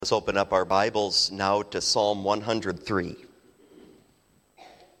Let's open up our Bibles now to Psalm 103.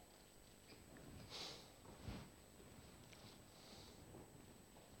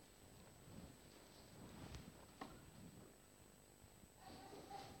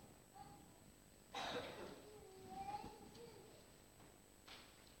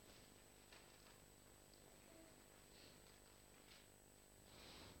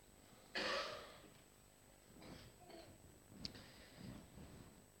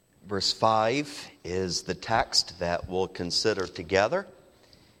 Verse 5 is the text that we'll consider together.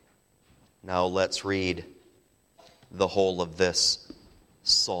 Now let's read the whole of this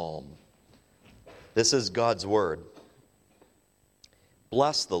psalm. This is God's word.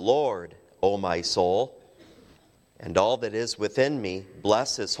 Bless the Lord, O my soul, and all that is within me,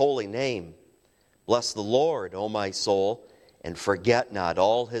 bless his holy name. Bless the Lord, O my soul, and forget not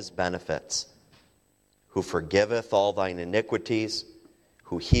all his benefits, who forgiveth all thine iniquities,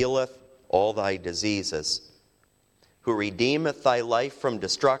 who healeth all thy diseases, who redeemeth thy life from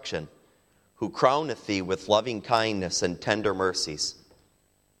destruction, who crowneth thee with loving kindness and tender mercies,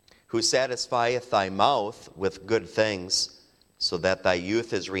 who satisfieth thy mouth with good things, so that thy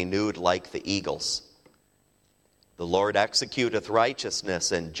youth is renewed like the eagles. The Lord executeth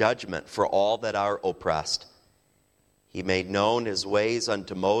righteousness and judgment for all that are oppressed. He made known his ways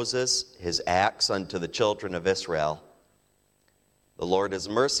unto Moses, his acts unto the children of Israel. The Lord is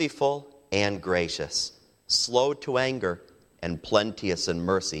merciful and gracious, slow to anger and plenteous in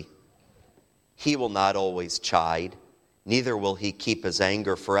mercy. He will not always chide, neither will he keep his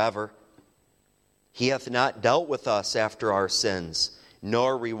anger forever. He hath not dealt with us after our sins,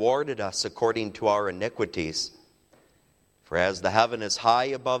 nor rewarded us according to our iniquities. For as the heaven is high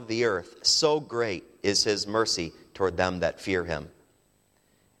above the earth, so great is his mercy toward them that fear him.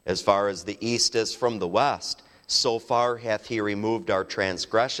 As far as the east is from the west, so far hath he removed our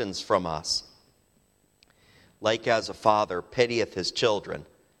transgressions from us. Like as a father pitieth his children,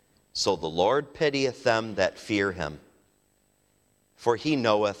 so the Lord pitieth them that fear him. For he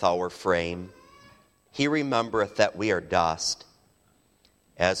knoweth our frame. He remembereth that we are dust.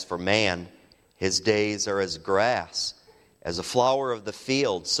 As for man, his days are as grass, as a flower of the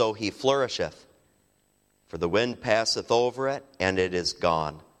field, so he flourisheth. For the wind passeth over it, and it is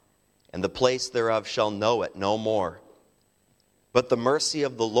gone, and the place thereof shall know it no more. But the mercy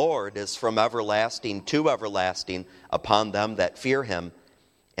of the Lord is from everlasting to everlasting upon them that fear him,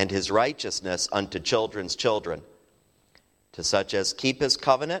 and his righteousness unto children's children, to such as keep his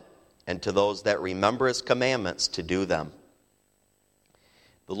covenant, and to those that remember his commandments to do them.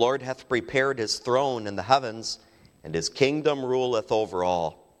 The Lord hath prepared his throne in the heavens, and his kingdom ruleth over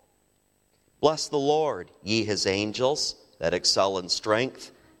all. Bless the Lord, ye his angels, that excel in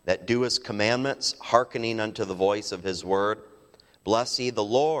strength, that do his commandments, hearkening unto the voice of his word. Bless ye the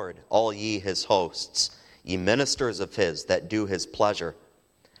Lord, all ye his hosts, ye ministers of his that do his pleasure.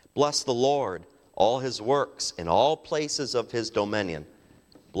 Bless the Lord, all his works, in all places of his dominion.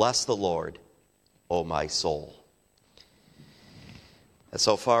 Bless the Lord, O my soul. And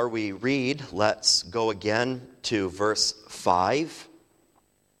so far we read, let's go again to verse 5.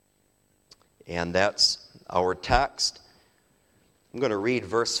 And that's our text. I'm going to read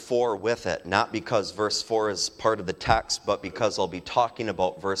verse 4 with it, not because verse 4 is part of the text, but because I'll be talking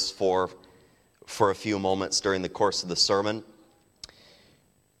about verse 4 for a few moments during the course of the sermon.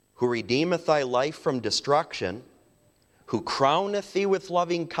 Who redeemeth thy life from destruction, who crowneth thee with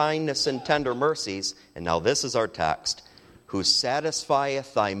loving kindness and tender mercies, and now this is our text, who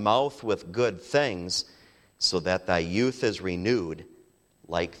satisfieth thy mouth with good things, so that thy youth is renewed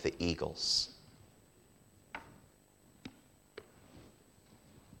like the eagles.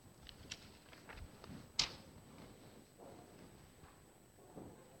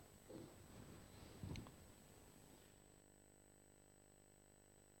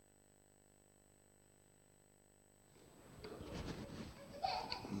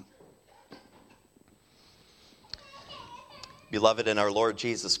 Beloved in our Lord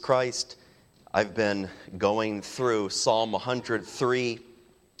Jesus Christ, I've been going through Psalm 103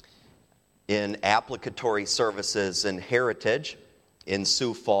 in applicatory services in Heritage in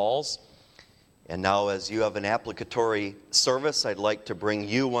Sioux Falls. And now as you have an applicatory service, I'd like to bring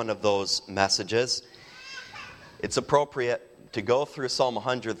you one of those messages. It's appropriate to go through Psalm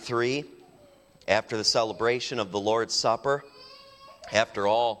 103 after the celebration of the Lord's Supper. After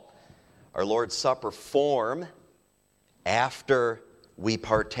all, our Lord's Supper form, after we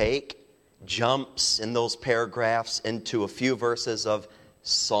partake, jumps in those paragraphs into a few verses of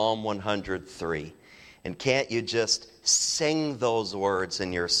Psalm 103. And can't you just sing those words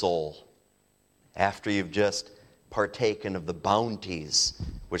in your soul after you've just partaken of the bounties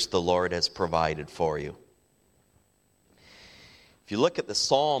which the Lord has provided for you. If you look at the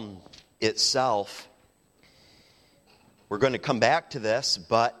psalm itself, we're going to come back to this,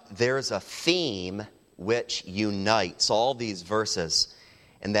 but there's a theme which unites all these verses,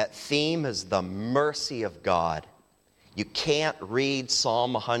 and that theme is the mercy of God. You can't read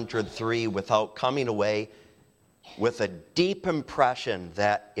Psalm 103 without coming away with a deep impression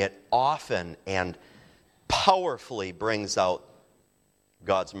that it often and powerfully brings out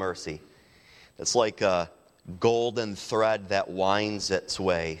God's mercy. It's like a golden thread that winds its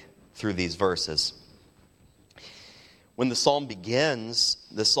way through these verses. When the psalm begins,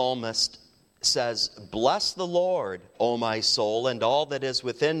 the psalmist says, "Bless the Lord, O my soul, and all that is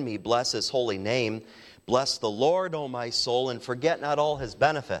within me, bless his holy name. Bless the Lord, O my soul, and forget not all his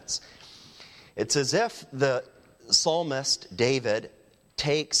benefits." It's as if the psalmist, David,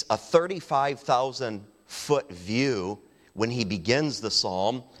 takes a 35,000-foot view when he begins the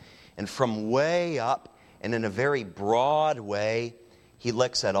psalm, and from way up and in a very broad way, he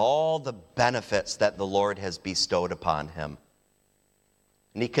looks at all the benefits that the Lord has bestowed upon him.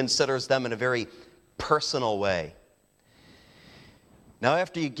 And he considers them in a very personal way. Now,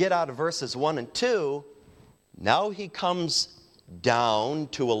 after you get out of verses 1 and 2, now he comes down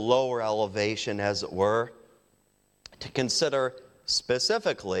to a lower elevation, as it were, to consider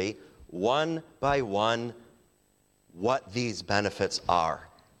specifically, one by one, what these benefits are.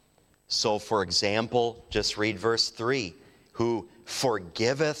 So, for example, just read verse 3. Who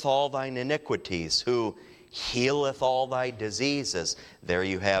forgiveth all thine iniquities, who healeth all thy diseases. There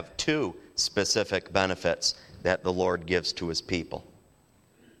you have two specific benefits that the Lord gives to his people.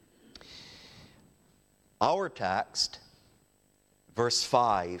 Our text, verse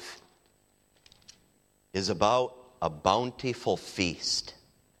 5, is about a bountiful feast.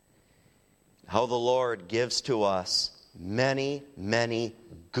 How the Lord gives to us many, many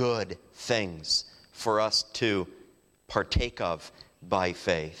good things for us to partake of by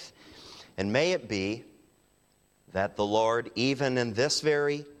faith. And may it be that the Lord, even in this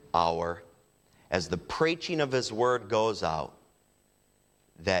very hour, as the preaching of his word goes out,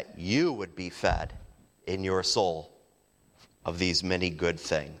 that you would be fed in your soul of these many good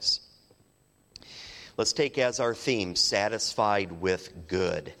things. Let's take as our theme, satisfied with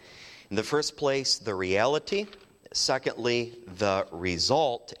good. In the first place, the reality. Secondly, the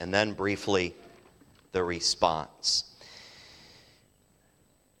result. And then briefly, the response.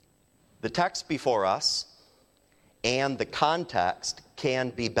 The text before us and the context can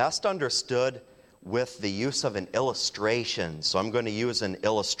be best understood with the use of an illustration. So I'm going to use an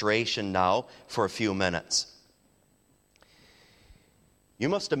illustration now for a few minutes. You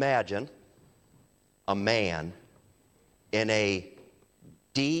must imagine a man in a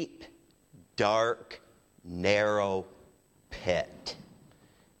deep, dark, narrow pit.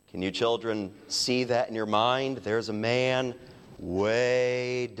 Can you children see that in your mind? There's a man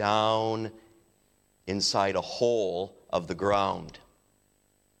way down inside a hole of the ground.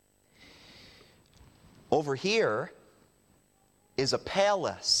 Over here is a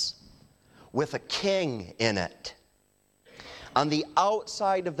palace with a king in it. On the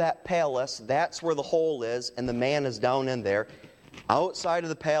outside of that palace, that's where the hole is, and the man is down in there, outside of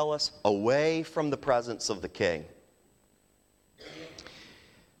the palace, away from the presence of the king.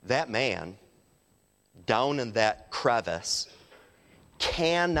 That man, down in that crevice,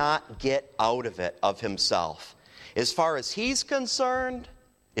 cannot get out of it of himself. As far as he's concerned,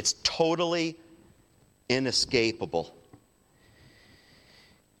 it's totally inescapable.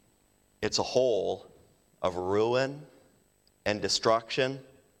 It's a hole of ruin and destruction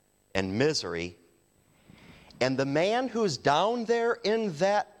and misery. And the man who's down there in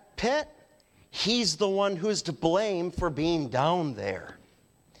that pit, he's the one who's to blame for being down there.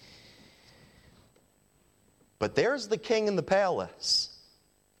 But there's the king in the palace.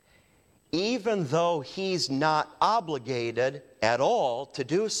 Even though he's not obligated at all to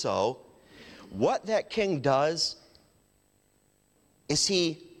do so, what that king does is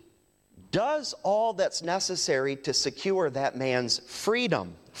he does all that's necessary to secure that man's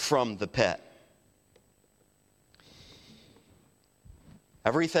freedom from the pit.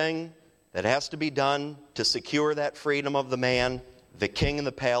 Everything that has to be done to secure that freedom of the man, the king in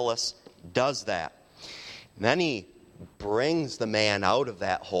the palace does that. And then he brings the man out of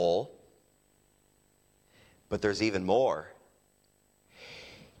that hole. But there's even more.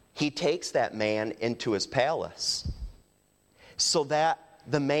 He takes that man into his palace so that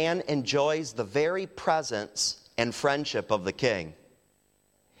the man enjoys the very presence and friendship of the king.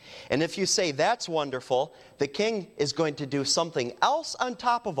 And if you say that's wonderful, the king is going to do something else on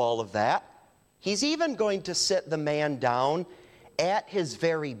top of all of that. He's even going to sit the man down at his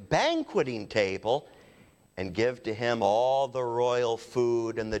very banqueting table and give to him all the royal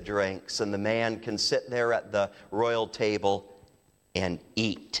food and the drinks. And the man can sit there at the royal table and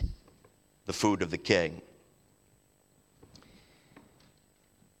eat the food of the king.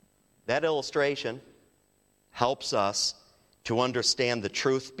 That illustration helps us to understand the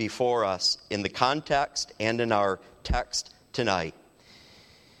truth before us in the context and in our text tonight.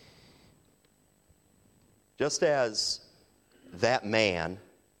 Just as that man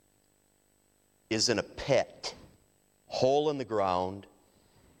is in a pit, hole in the ground,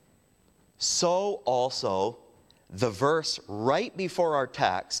 so also the verse right before our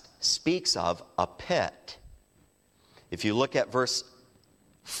text speaks of a pit. If you look at verse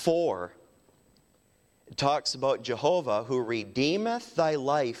 4, it talks about Jehovah who redeemeth thy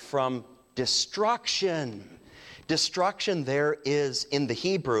life from destruction. Destruction there is, in the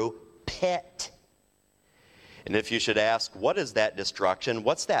Hebrew, pit. And if you should ask, what is that destruction?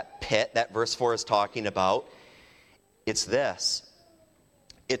 What's that pit that verse 4 is talking about? It's this.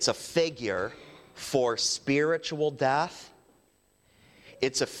 It's a figure for spiritual death.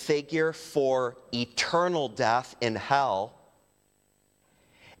 It's a figure for eternal death in hell.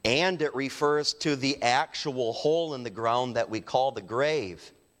 And it refers to the actual hole in the ground that we call the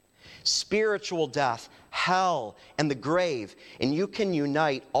grave. Spiritual death, hell, and the grave. And you can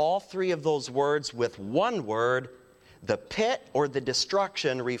unite all three of those words with one word. The pit, or the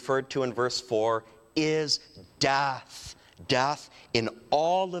destruction referred to in verse 4, is death. Death in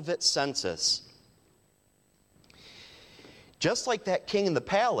all of its senses. Just like that king in the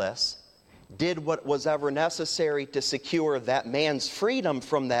palace did what was ever necessary to secure that man's freedom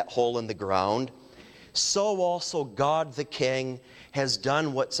from that hole in the ground, so also God the King has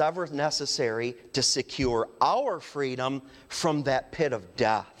done what's ever necessary to secure our freedom from that pit of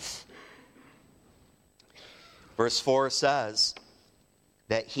death. Verse 4 says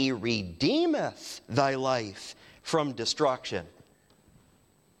that he redeemeth thy life from destruction.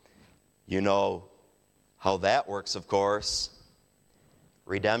 You know how that works, of course.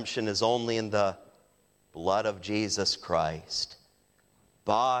 Redemption is only in the blood of Jesus Christ.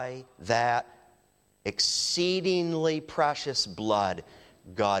 By that exceedingly precious blood,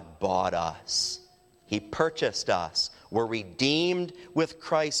 God bought us. He purchased us. We're redeemed with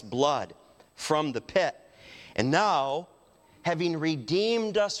Christ's blood from the pit. And now, having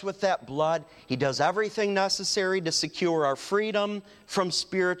redeemed us with that blood, He does everything necessary to secure our freedom from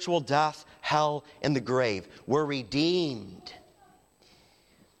spiritual death, hell, and the grave. We're redeemed.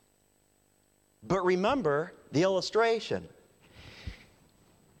 But remember the illustration.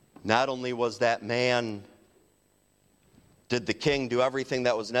 Not only was that man, did the king do everything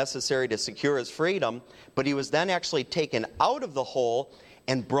that was necessary to secure his freedom, but he was then actually taken out of the hole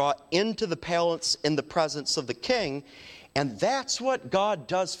and brought into the palace in the presence of the king. And that's what God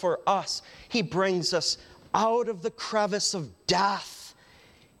does for us. He brings us out of the crevice of death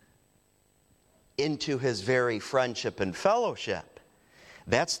into His very friendship and fellowship.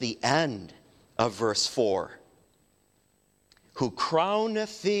 That's the end of verse 4. Who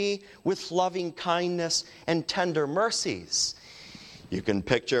crowneth thee with loving kindness and tender mercies. You can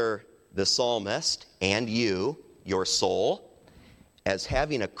picture the psalmist and you, your soul, as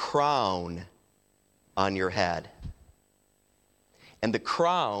having a crown on your head. And the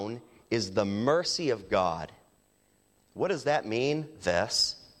crown is the mercy of God. What does that mean?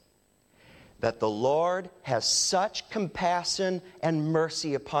 This. That the Lord has such compassion and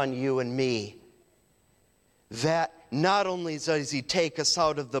mercy upon you and me, that not only does He take us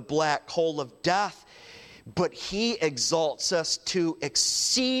out of the black hole of death, but He exalts us to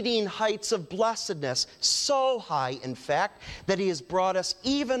exceeding heights of blessedness, so high, in fact, that He has brought us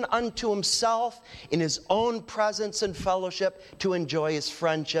even unto Himself in His own presence and fellowship to enjoy His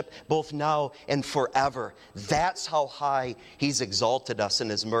friendship both now and forever. That's how high He's exalted us in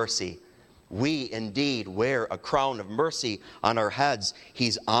His mercy. We indeed wear a crown of mercy on our heads.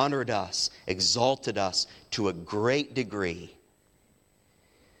 He's honored us, exalted us to a great degree.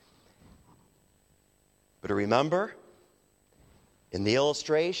 But remember, in the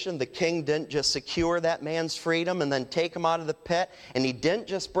illustration, the king didn't just secure that man's freedom and then take him out of the pit, and he didn't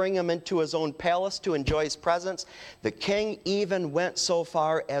just bring him into his own palace to enjoy his presence. The king even went so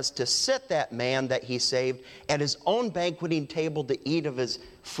far as to sit that man that he saved at his own banqueting table to eat of his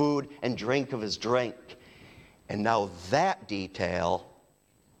food and drink of his drink. And now that detail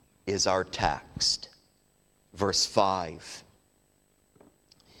is our text. Verse 5.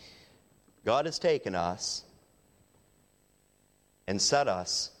 God has taken us and set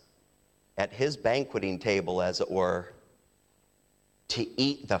us at His banqueting table, as it were, to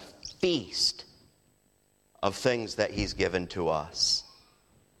eat the feast of things that he's given to us.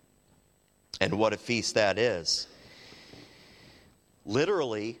 And what a feast that is.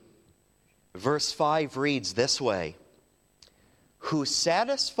 Literally, verse 5 reads this way: who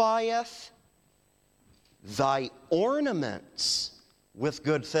satisfieth thy ornaments with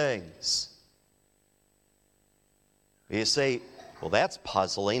good things. You say, well, that's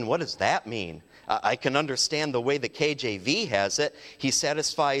puzzling. What does that mean? I can understand the way the KJV has it. He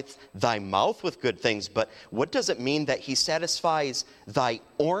satisfies thy mouth with good things. But what does it mean that he satisfies thy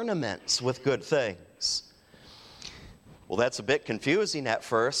ornaments with good things? Well, that's a bit confusing at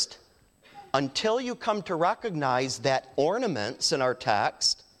first, until you come to recognize that ornaments in our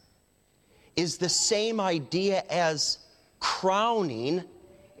text is the same idea as crowning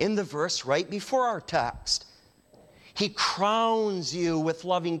in the verse right before our text. He crowns you with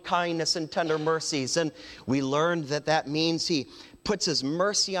loving kindness and tender mercies. And we learned that that means he puts his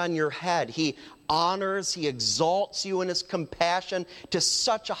mercy on your head. He honors, he exalts you in his compassion to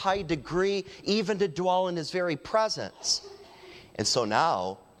such a high degree, even to dwell in his very presence. And so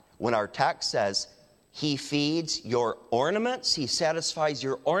now, when our text says, he feeds your ornaments, he satisfies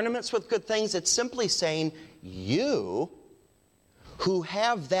your ornaments with good things, it's simply saying, you who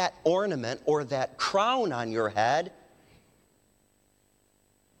have that ornament or that crown on your head,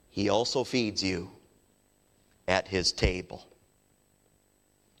 he also feeds you at his table.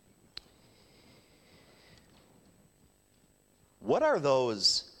 What are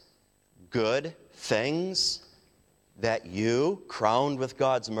those good things that you, crowned with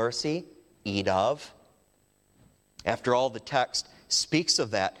God's mercy, eat of? After all, the text speaks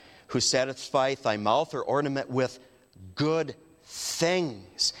of that. Who satisfieth thy mouth or ornament with good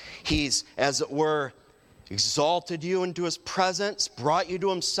things. He's, as it were, exalted you into his presence, brought you to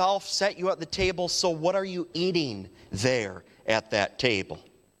himself, set you at the table. So what are you eating there at that table?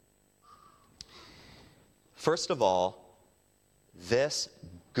 First of all, this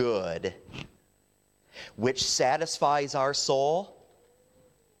good, which satisfies our soul,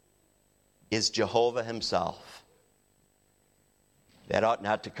 is Jehovah himself. That ought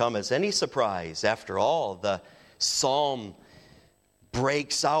not to come as any surprise. After all, the psalm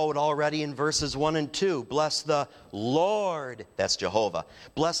breaks out already in verses 1 and 2. Bless the Lord, that's Jehovah.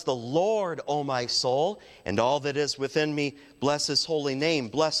 Bless the Lord, O my soul, and all that is within me, bless his holy name.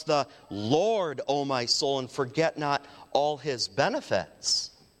 Bless the Lord, O my soul, and forget not all his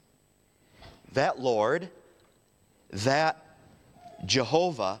benefits. That Lord, that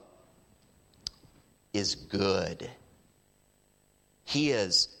Jehovah is good. He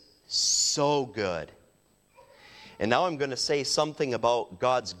is so good. And now I'm going to say something about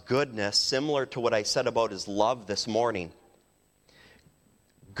God's goodness, similar to what I said about his love this morning.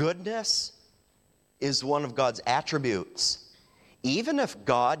 Goodness is one of God's attributes. Even if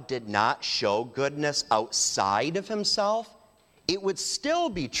God did not show goodness outside of himself, it would still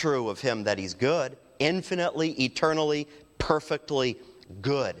be true of him that he's good, infinitely, eternally, perfectly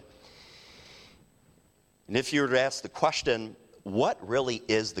good. And if you were to ask the question, what really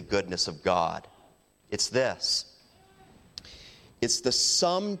is the goodness of God? It's this. It's the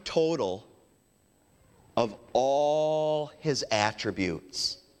sum total of all his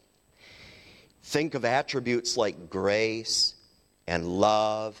attributes. Think of attributes like grace and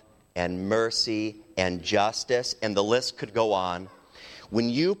love and mercy and justice, and the list could go on. When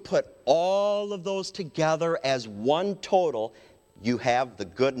you put all of those together as one total, you have the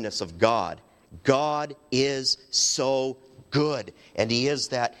goodness of God. God is so good, and he is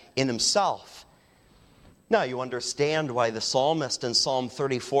that in himself. Now you understand why the psalmist in Psalm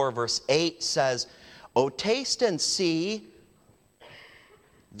 34 verse 8 says, "O taste and see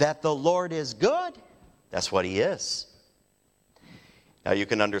that the Lord is good." That's what he is. Now you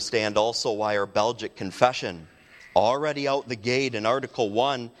can understand also why our Belgic Confession, already out the gate in Article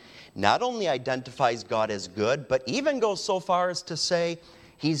 1, not only identifies God as good, but even goes so far as to say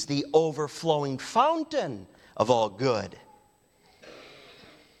he's the overflowing fountain of all good.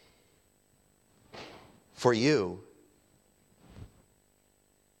 For you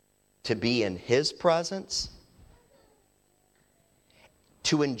to be in his presence,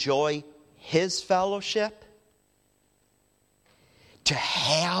 to enjoy his fellowship, to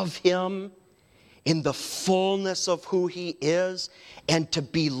have him in the fullness of who he is, and to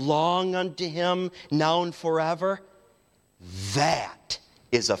belong unto him now and forever, that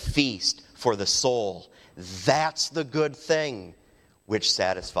is a feast for the soul. That's the good thing which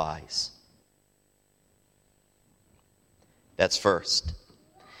satisfies. That's first.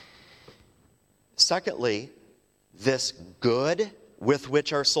 Secondly, this good with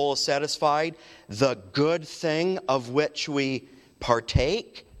which our soul is satisfied, the good thing of which we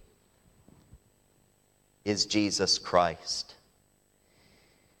partake, is Jesus Christ.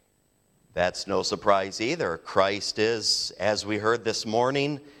 That's no surprise either. Christ is, as we heard this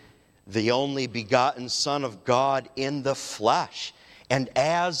morning, the only begotten Son of God in the flesh. And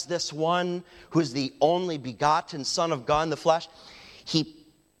as this one who's the only begotten Son of God in the flesh, he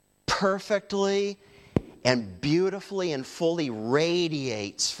perfectly and beautifully and fully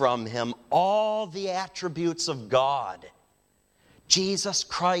radiates from him all the attributes of God. Jesus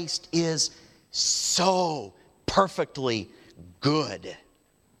Christ is so perfectly good.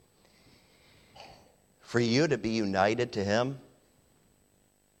 For you to be united to him,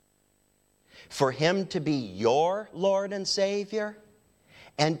 for him to be your Lord and Savior,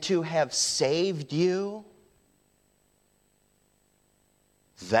 and to have saved you,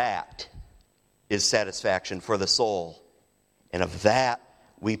 that is satisfaction for the soul. And of that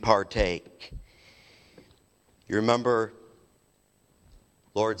we partake. You remember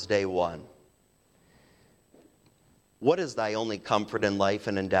Lord's Day 1. What is thy only comfort in life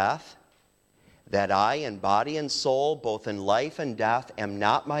and in death? That I in body and soul, both in life and death, am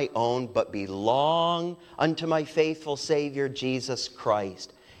not my own, but belong unto my faithful Savior, Jesus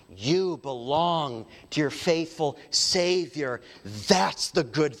Christ. You belong to your faithful Savior. That's the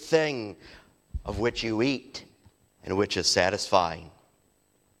good thing of which you eat and which is satisfying.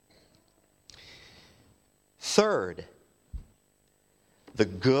 Third, the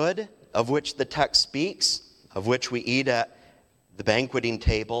good of which the text speaks, of which we eat at the banqueting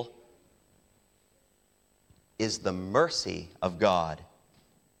table, is the mercy of God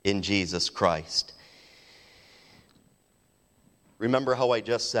in Jesus Christ. Remember how I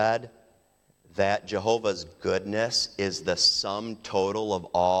just said that Jehovah's goodness is the sum total of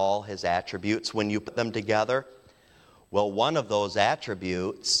all his attributes when you put them together? Well, one of those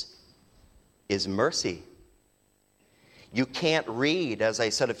attributes is mercy. You can't read, as I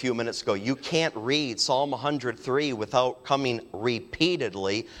said a few minutes ago, you can't read Psalm 103 without coming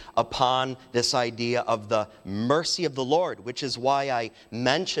repeatedly upon this idea of the mercy of the Lord, which is why I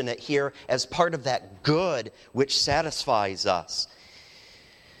mention it here as part of that good which satisfies us.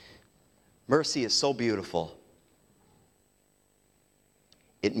 Mercy is so beautiful.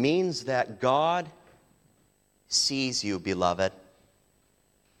 It means that God sees you, beloved,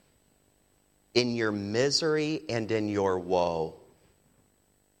 in your misery and in your woe.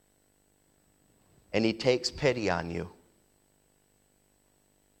 And he takes pity on you.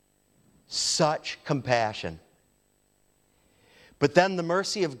 Such compassion. But then the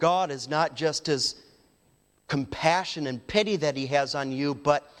mercy of God is not just his compassion and pity that he has on you,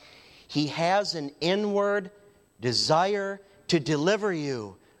 but he has an inward desire to deliver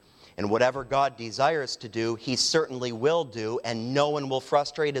you. And whatever God desires to do, he certainly will do, and no one will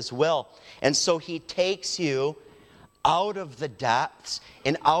frustrate his will. And so he takes you out of the depths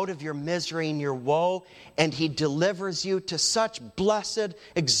and out of your misery and your woe, and he delivers you to such blessed,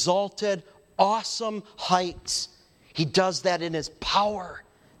 exalted, awesome heights. He does that in his power.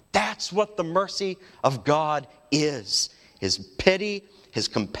 That's what the mercy of God is. His pity, his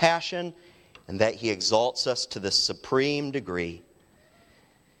compassion, and that he exalts us to the supreme degree.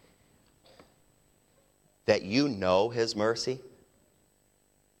 That you know his mercy,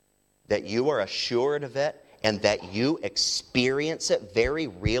 that you are assured of it, and that you experience it very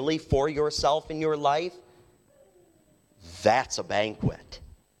really for yourself in your life, that's a banquet.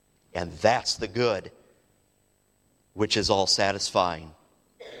 And that's the good, which is all satisfying.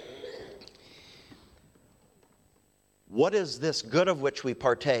 What is this good of which we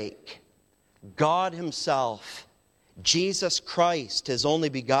partake? God himself, Jesus Christ, his only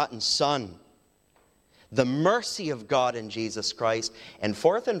begotten Son, the mercy of God in Jesus Christ, and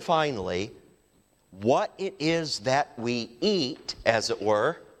fourth and finally, what it is that we eat, as it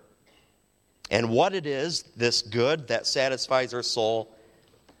were, and what it is, this good that satisfies our soul,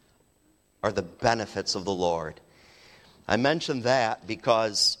 are the benefits of the Lord. I mention that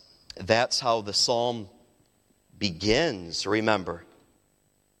because that's how the psalm begins, remember.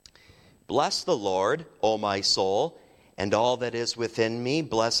 Bless the Lord, O my soul, and all that is within me,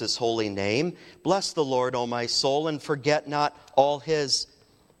 bless his holy name. Bless the Lord, O my soul, and forget not all his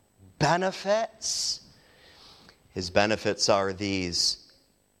benefits. His benefits are these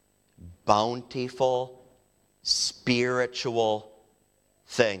bountiful, spiritual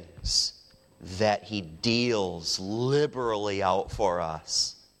things that he deals liberally out for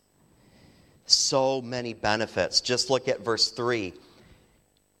us. So many benefits. Just look at verse 3.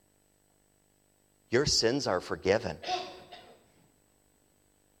 Your sins are forgiven.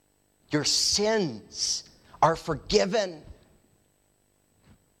 Your sins are forgiven.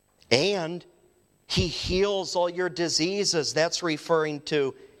 And he heals all your diseases. That's referring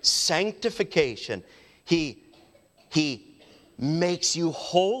to sanctification. He makes you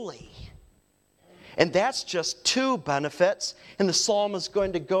holy. And that's just two benefits. And the psalm is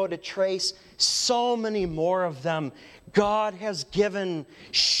going to go to trace so many more of them. God has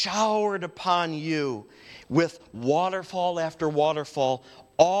showered upon you with waterfall after waterfall,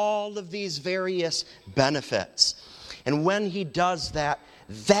 all of these various benefits. And when He does that,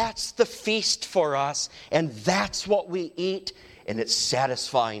 that's the feast for us, and that's what we eat, and it's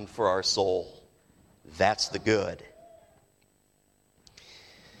satisfying for our soul. That's the good.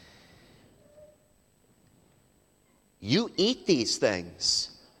 You eat these things.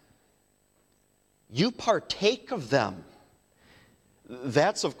 You partake of them.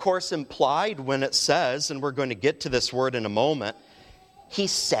 That's, of course, implied when it says, and we're going to get to this word in a moment, He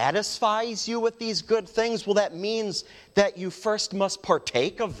satisfies you with these good things. Well, that means that you first must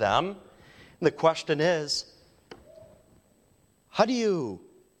partake of them. And the question is, how do you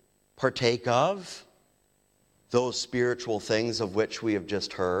partake of those spiritual things of which we have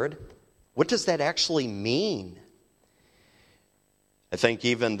just heard? What does that actually mean? I think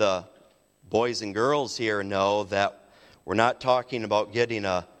even the boys and girls here know that we're not talking about getting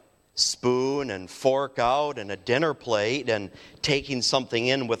a spoon and fork out and a dinner plate and taking something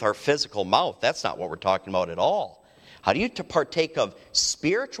in with our physical mouth. That's not what we're talking about at all. How do you partake of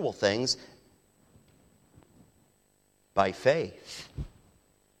spiritual things? By faith.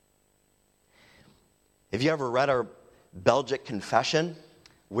 Have you ever read our Belgic Confession,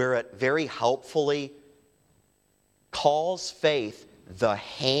 where it very helpfully calls faith the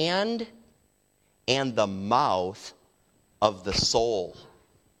hand and the mouth of the soul?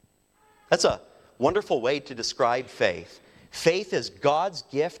 That's a wonderful way to describe faith. Faith is God's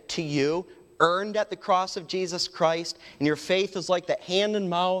gift to you, earned at the cross of Jesus Christ, and your faith is like that hand and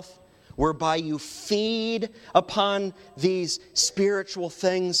mouth whereby you feed upon these spiritual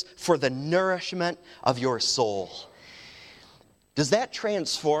things for the nourishment of your soul. Does that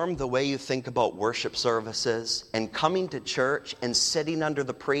transform the way you think about worship services and coming to church and sitting under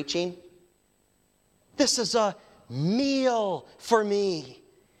the preaching? This is a meal for me,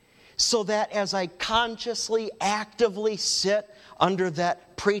 so that as I consciously, actively sit under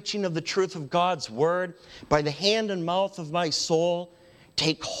that preaching of the truth of God's Word, by the hand and mouth of my soul,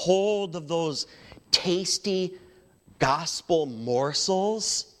 take hold of those tasty gospel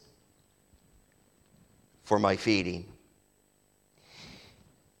morsels for my feeding.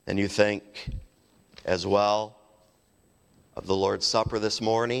 And you think as well of the Lord's Supper this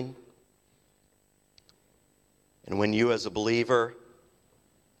morning. And when you as a believer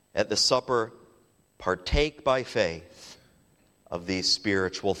at the supper partake by faith of these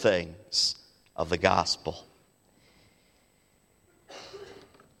spiritual things of the gospel.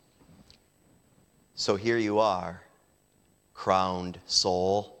 So here you are, crowned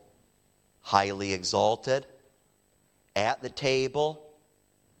soul, highly exalted, at the table,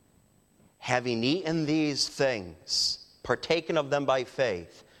 having eaten these things, partaken of them by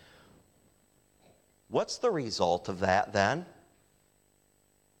faith. What's the result of that then?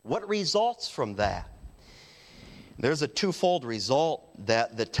 What results from that? There's a twofold result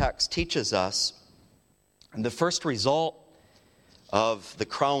that the text teaches us. And the first result of the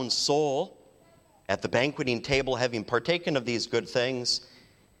crowned soul at the banqueting table, having partaken of these good things,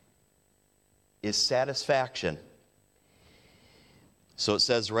 is satisfaction. So it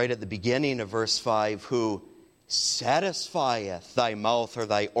says right at the beginning of verse 5, who satisfieth thy mouth or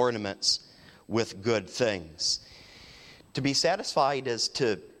thy ornaments with good things. To be satisfied is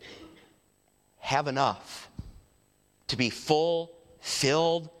to have enough, to be full,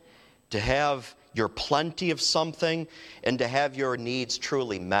 filled, to have your plenty of something, and to have your needs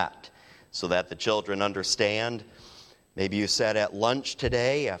truly met, so that the children understand. Maybe you sat at lunch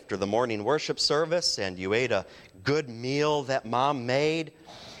today after the morning worship service and you ate a good meal that mom made,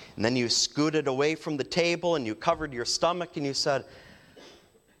 and then you scooted away from the table and you covered your stomach and you said,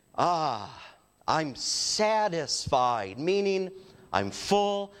 I'm satisfied, meaning I'm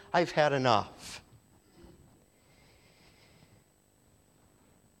full, I've had enough.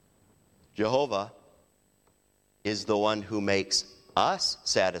 Jehovah is the one who makes us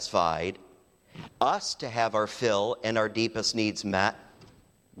satisfied, us to have our fill and our deepest needs met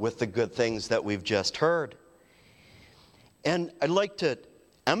with the good things that we've just heard. And I'd like to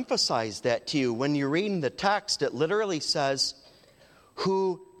emphasize that to you. When you're reading the text, it literally says,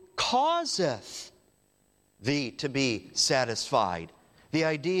 who causeth thee to be satisfied. The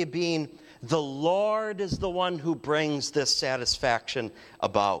idea being, the Lord is the one who brings this satisfaction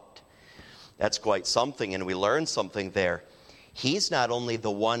about. That's quite something, and we learn something there. He's not only the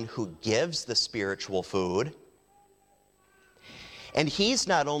one who gives the spiritual food, And he's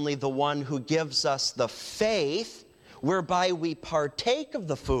not only the one who gives us the faith whereby we partake of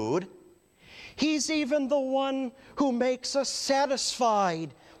the food, he's even the one who makes us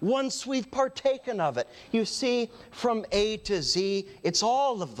satisfied once we've partaken of it. You see, from A to Z, it's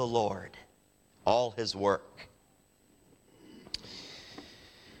all of the Lord, all his work.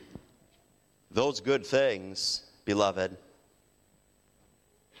 Those good things, beloved,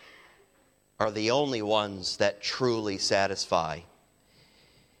 are the only ones that truly satisfy.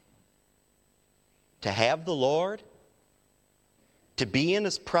 To have the Lord, to be in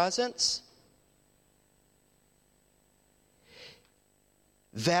his presence,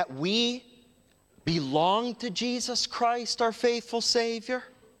 that we belong to Jesus Christ, our faithful Savior,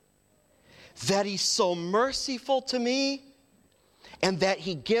 that he's so merciful to me, and that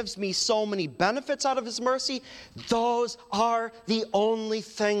he gives me so many benefits out of his mercy, those are the only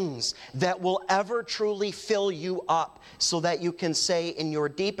things that will ever truly fill you up, so that you can say in your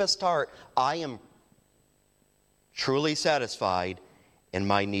deepest heart, I am truly satisfied and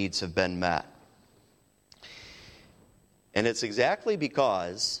my needs have been met. And it's exactly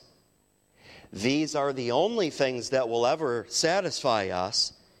because these are the only things that will ever satisfy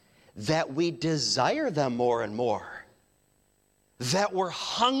us that we desire them more and more, that we're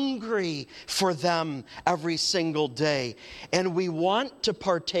hungry for them every single day, and we want to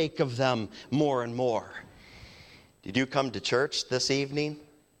partake of them more and more. Did you come to church this evening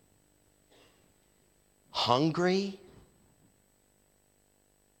hungry?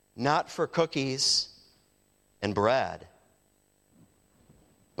 Not for cookies and bread,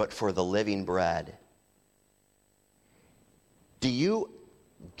 but for the living bread. Do you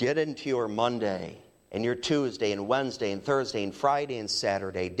get into your Monday and your Tuesday and Wednesday and Thursday and Friday and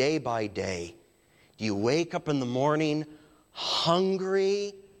Saturday, day by day? Do you wake up in the morning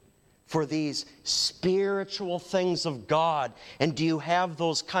hungry for these spiritual things of God? And do you have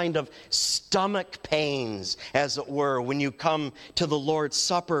those kind of stomach pains, as it were, when you come to the Lord's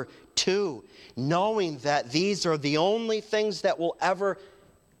Supper too, knowing that these are the only things that will ever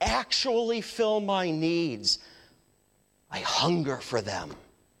actually fill my needs? I hunger for them.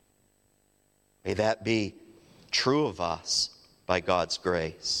 May that be true of us by God's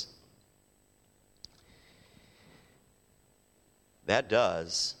grace. That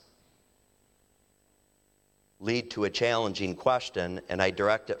does lead to a challenging question, and I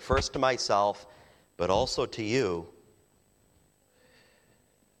direct it first to myself, but also to you.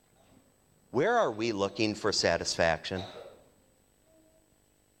 Where are we looking for satisfaction?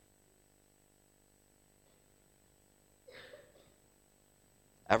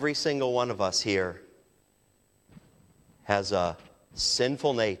 Every single one of us here has a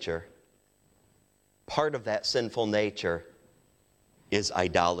sinful nature. Part of that sinful nature is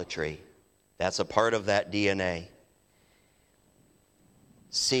idolatry. That's a part of that DNA.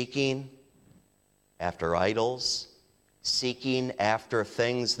 Seeking after idols, seeking after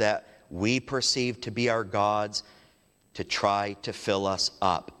things that we perceive to be our gods to try to fill us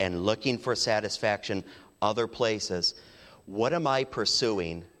up, and looking for satisfaction other places. What am I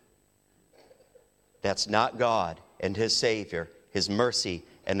pursuing that's not God and his Savior, his mercy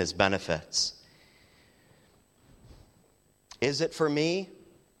and his benefits? Is it for me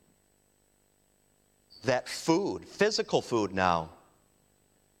that food, physical food now,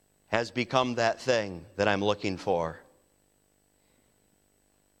 has become that thing that I'm looking for?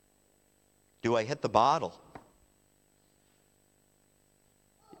 Do I hit the bottle?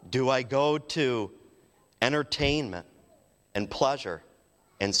 Do I go to entertainment and pleasure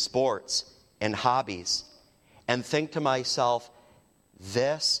and sports and hobbies and think to myself,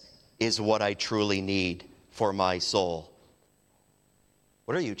 this is what I truly need for my soul?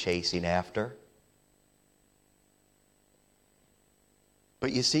 What are you chasing after?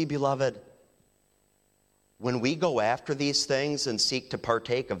 But you see, beloved, when we go after these things and seek to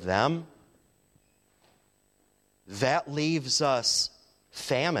partake of them, that leaves us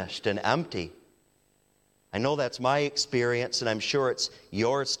famished and empty. I know that's my experience, and I'm sure it's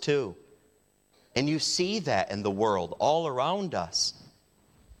yours too. And you see that in the world all around us.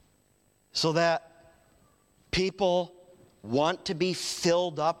 So that people want to be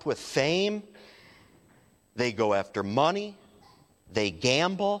filled up with fame. They go after money. They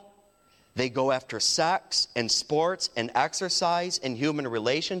gamble. They go after sex and sports and exercise and human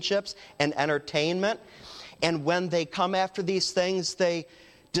relationships and entertainment. And when they come after these things, they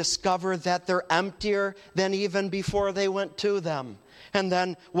discover that they're emptier than even before they went to them. And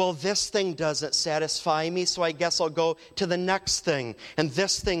then, well, this thing doesn't satisfy me, so I guess I'll go to the next thing. And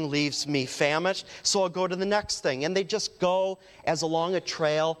this thing leaves me famished, so I'll go to the next thing. And they just go as along a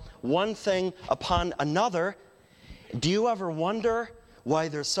trail, one thing upon another. Do you ever wonder why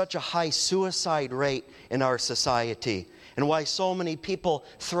there's such a high suicide rate in our society? And why so many people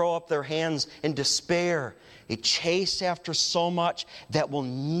throw up their hands in despair? They chase after so much that will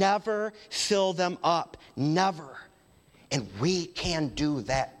never fill them up. Never. And we can do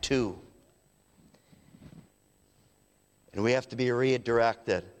that too. And we have to be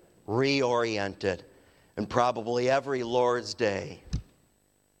redirected, reoriented, and probably every Lord's Day.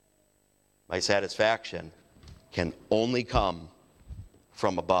 My satisfaction can only come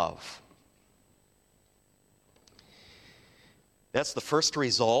from above. That's the first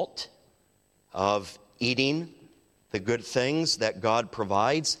result of eating the good things that God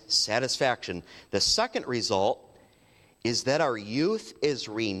provides, satisfaction. The second result is that our youth is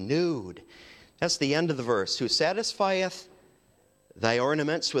renewed. That's the end of the verse. Who satisfieth thy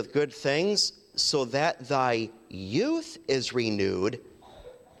ornaments with good things, so that thy youth is renewed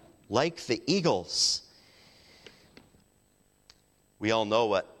like the eagles. We all know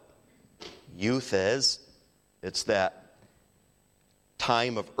what youth is. It's that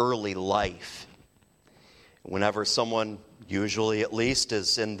time of early life. Whenever someone, usually at least,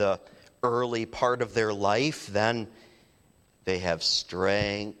 is in the early part of their life, then they have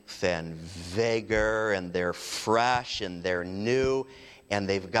strength and vigor, and they're fresh and they're new, and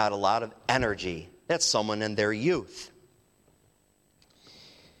they've got a lot of energy. That's someone in their youth.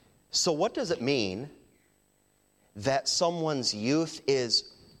 So what does it mean that someone's youth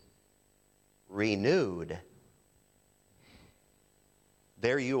is renewed?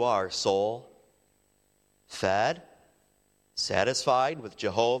 There you are, soul, fed, satisfied with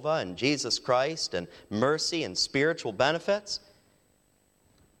Jehovah and Jesus Christ and mercy and spiritual benefits.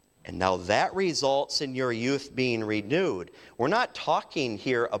 And now that results in your youth being renewed. We're not talking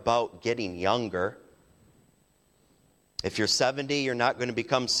here about getting younger. If you're 70, you're not going to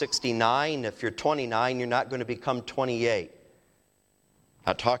become 69. If you're 29, you're not going to become 28.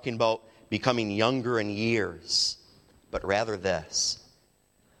 Not talking about becoming younger in years, but rather this.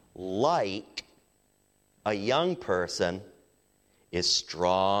 Like a young person is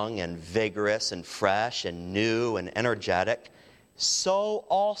strong and vigorous and fresh and new and energetic, so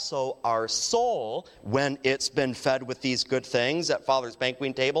also our soul, when it's been fed with these good things at Father's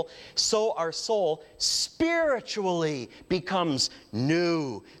banqueting table, so our soul spiritually becomes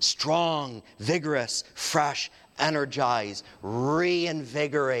new, strong, vigorous, fresh, energized,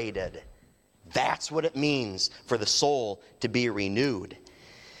 reinvigorated. That's what it means for the soul to be renewed.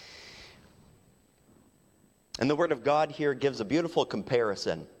 And the Word of God here gives a beautiful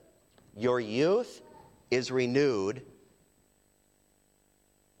comparison. Your youth is renewed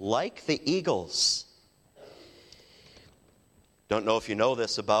like the eagles. Don't know if you know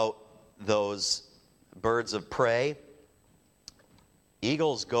this about those birds of prey.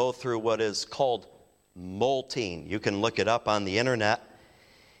 Eagles go through what is called molting. You can look it up on the internet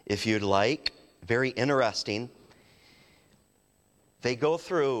if you'd like. Very interesting. They go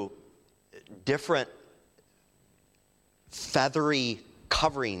through different feathery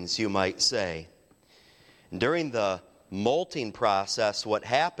coverings, you might say. During the molting process, what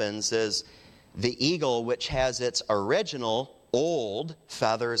happens is the eagle, which has its original old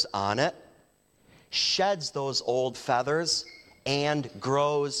feathers on it, sheds those old feathers and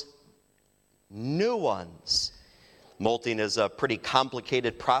grows new ones. Molting is a pretty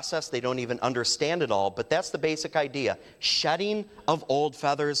complicated process. They don't even understand it all, but that's the basic idea. Shedding of old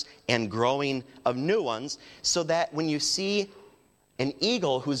feathers and growing of new ones, so that when you see an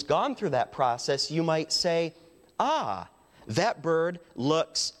eagle who's gone through that process, you might say, that bird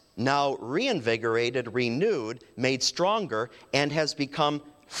looks now reinvigorated, renewed, made stronger, and has become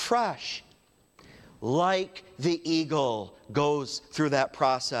fresh. Like the eagle goes through that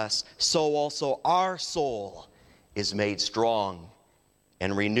process, so also our soul is made strong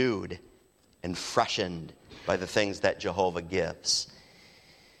and renewed and freshened by the things that Jehovah gives.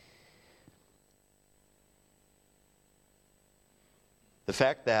 The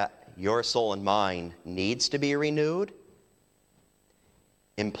fact that your soul and mine needs to be renewed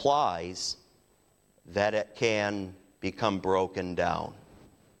implies that it can become broken down.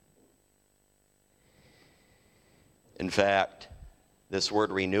 In fact, this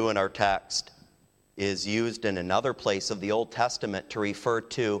word renew in our text is used in another place of the Old Testament to refer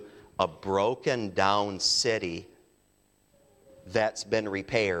to a broken down city that's been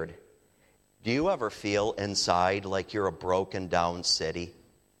repaired. Do you ever feel inside like you're a broken down city?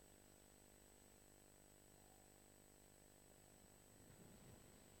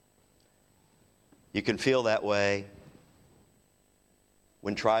 You can feel that way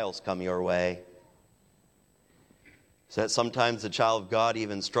when trials come your way. So that sometimes the child of God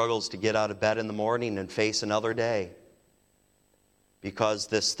even struggles to get out of bed in the morning and face another day. because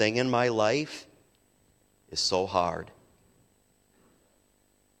this thing in my life is so hard.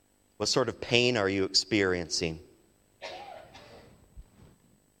 What sort of pain are you experiencing?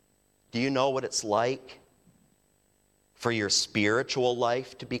 Do you know what it's like for your spiritual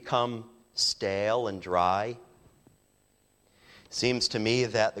life to become stale and dry? Seems to me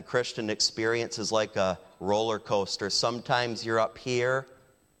that the Christian experience is like a roller coaster. Sometimes you're up here,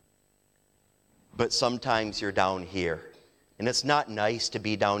 but sometimes you're down here. And it's not nice to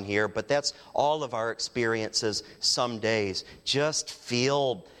be down here, but that's all of our experiences some days. Just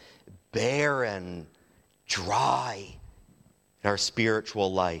feel barren, dry in our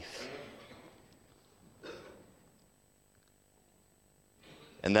spiritual life.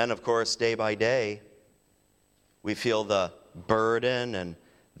 And then, of course, day by day, we feel the burden and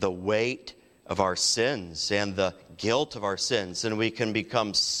the weight of our sins and the guilt of our sins. And we can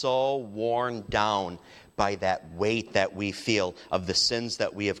become so worn down by that weight that we feel of the sins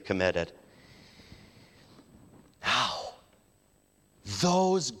that we have committed. Now,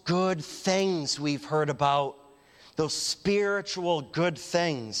 those good things we've heard about, those spiritual good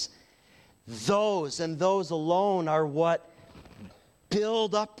things, those and those alone are what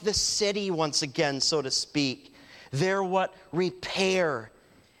build up the city once again, so to speak. They're what repair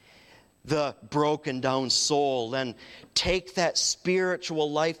the broken down soul and take that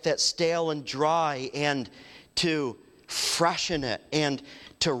spiritual life that's stale and dry and to freshen it and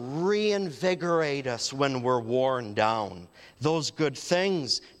to reinvigorate us when we're worn down. Those good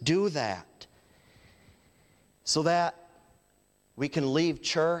things do that. So that we can leave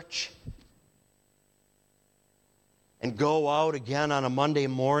church and go out again on a Monday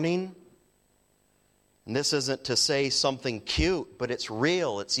morning. And this isn't to say something cute, but it's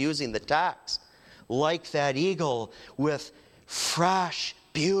real. It's using the text. Like that eagle with fresh,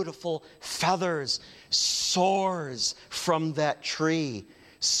 beautiful feathers soars from that tree.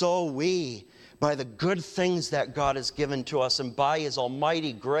 So we, by the good things that God has given to us and by His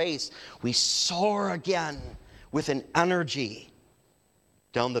almighty grace, we soar again with an energy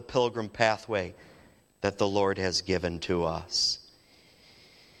down the pilgrim pathway that the Lord has given to us.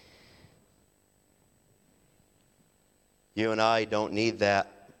 You and I don't need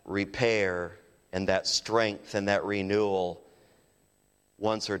that repair and that strength and that renewal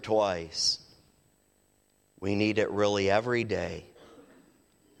once or twice. We need it really every day.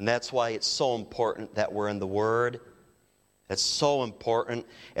 And that's why it's so important that we're in the Word. It's so important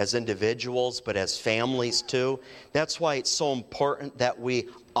as individuals, but as families too. That's why it's so important that we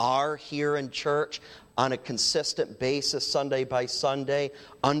are here in church on a consistent basis, Sunday by Sunday,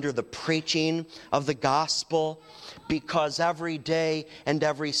 under the preaching of the gospel, because every day and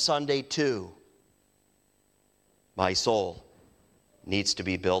every Sunday too, my soul needs to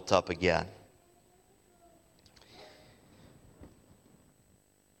be built up again.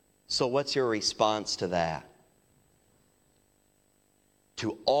 So what's your response to that?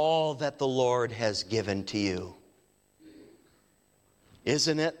 To all that the Lord has given to you?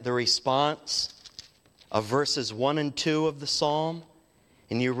 Isn't it the response of verses 1 and 2 of the psalm?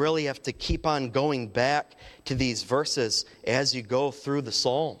 And you really have to keep on going back to these verses as you go through the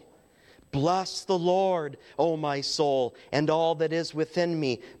psalm. Bless the Lord, O my soul, and all that is within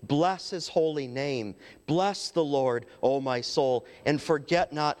me. Bless His holy name. Bless the Lord, O my soul, and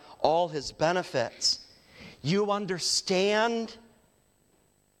forget not all His benefits. You understand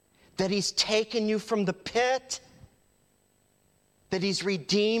that He's taken you from the pit, that He's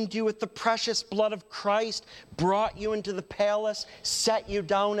redeemed you with the precious blood of Christ, brought you into the palace, set you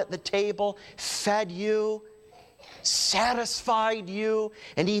down at the table, fed you, satisfied you,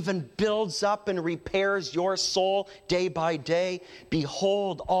 and even builds up and repairs your soul day by day.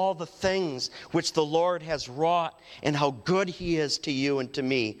 Behold all the things which the Lord has wrought, and how good He is to you and to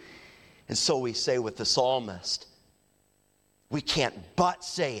me. And so we say with the psalmist, we can't but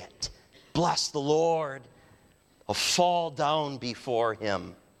say it. Bless the Lord. I'll fall down before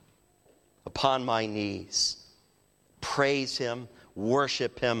Him upon my knees. Praise Him,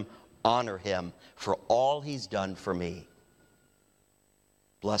 worship Him, honor Him for all He's done for me.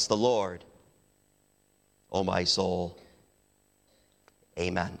 Bless the Lord, O my soul.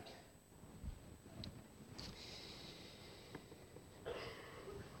 Amen.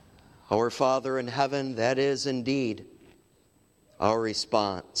 Our Father in heaven, that is indeed our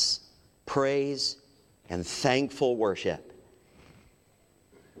response. Praise and thankful worship.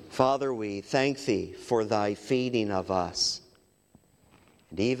 Father, we thank Thee for Thy feeding of us,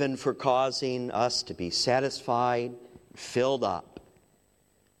 and even for causing us to be satisfied, filled up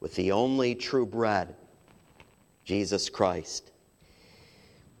with the only true bread, Jesus Christ.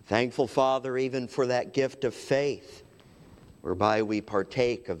 Thankful, Father, even for that gift of faith whereby we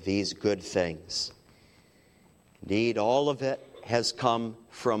partake of these good things. Indeed, all of it has come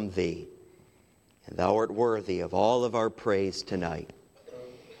from Thee, and Thou art worthy of all of our praise tonight.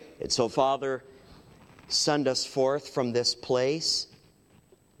 And so, Father, send us forth from this place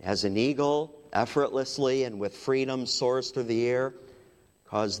as an eagle, effortlessly and with freedom soars through the air,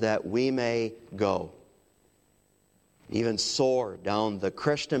 cause that we may go, even soar down the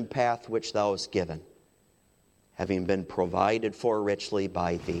Christian path which Thou hast given, having been provided for richly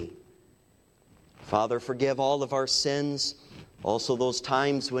by Thee. Father, forgive all of our sins, also those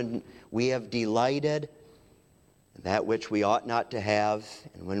times when we have delighted in that which we ought not to have,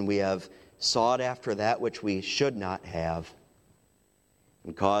 and when we have sought after that which we should not have,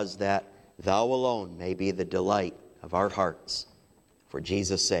 and cause that Thou alone may be the delight of our hearts. For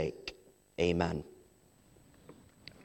Jesus' sake, amen.